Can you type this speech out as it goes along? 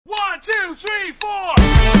2, 3, 4.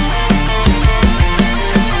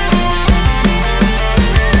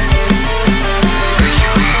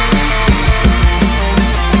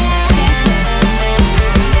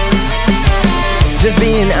 Just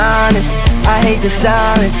being honest, I hate the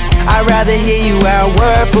silence. I'd rather hear you out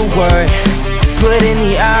word for word. Put in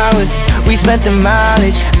the hours, we spent the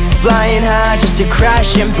mileage, flying high just to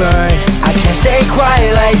crash and burn. I can't stay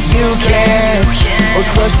quiet like you can. We're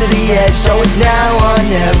close to the edge, so it's now or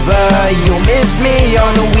never. You'll miss me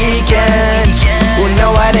on the weekends. Well,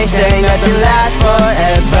 no, I ain't saying nothing lasts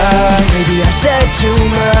forever. Maybe I said too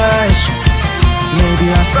much, maybe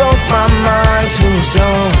I spoke my mind too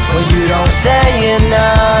soon. Well, you don't say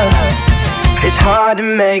enough. It's hard to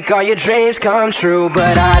make all your dreams come true,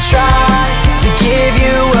 but I try to give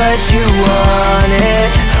you what you wanted.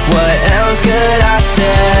 What else could I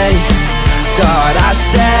say? Thought I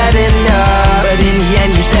said enough, but in the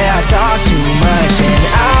end you say I talk too much. And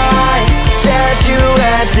I sat you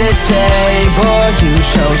at the table, you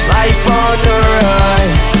chose life on the run.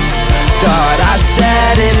 Thought I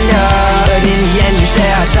said enough, but in the end you say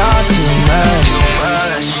I talk too much.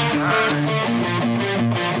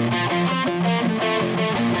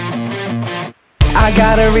 I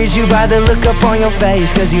gotta read you by the look up on your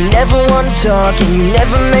face, cause you never wanna talk and you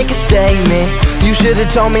never make a statement. You should've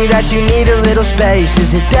told me that you need a little space.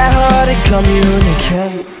 Is it that hard to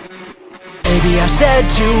communicate? Maybe I said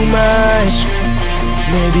too much,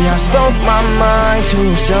 maybe I spoke my mind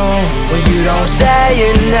too soon. Well, you don't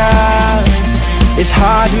say enough. It's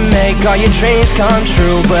hard to make all your dreams come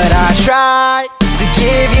true, but I tried to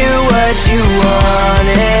give you what you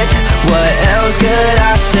wanted. What else could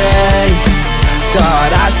I say?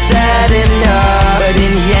 Thought I said enough, but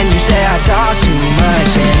in the end you say I talk too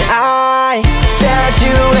much. And I sat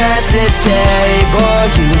you at the table,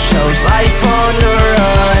 you chose life on the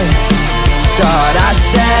run. Thought I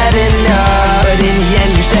said enough, but in the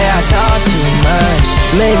end you say I talk too much.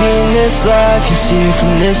 Maybe in this life you see it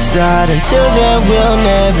from this side, until then we'll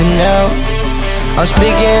never know. I'm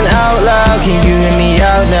speaking out loud, can you hear me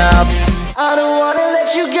out now? I don't wanna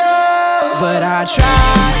let you go, but I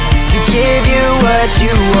tried to give you what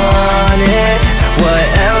you wanted. What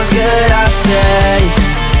else could I say?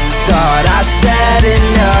 Thought I said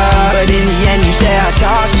enough, but in the end you say I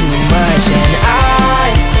talk too much. And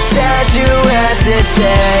I sat you at the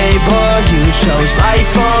table, you chose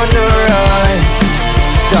life on the run.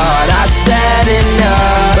 Thought I said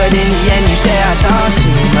enough, but in the end you say I talk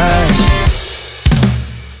too much.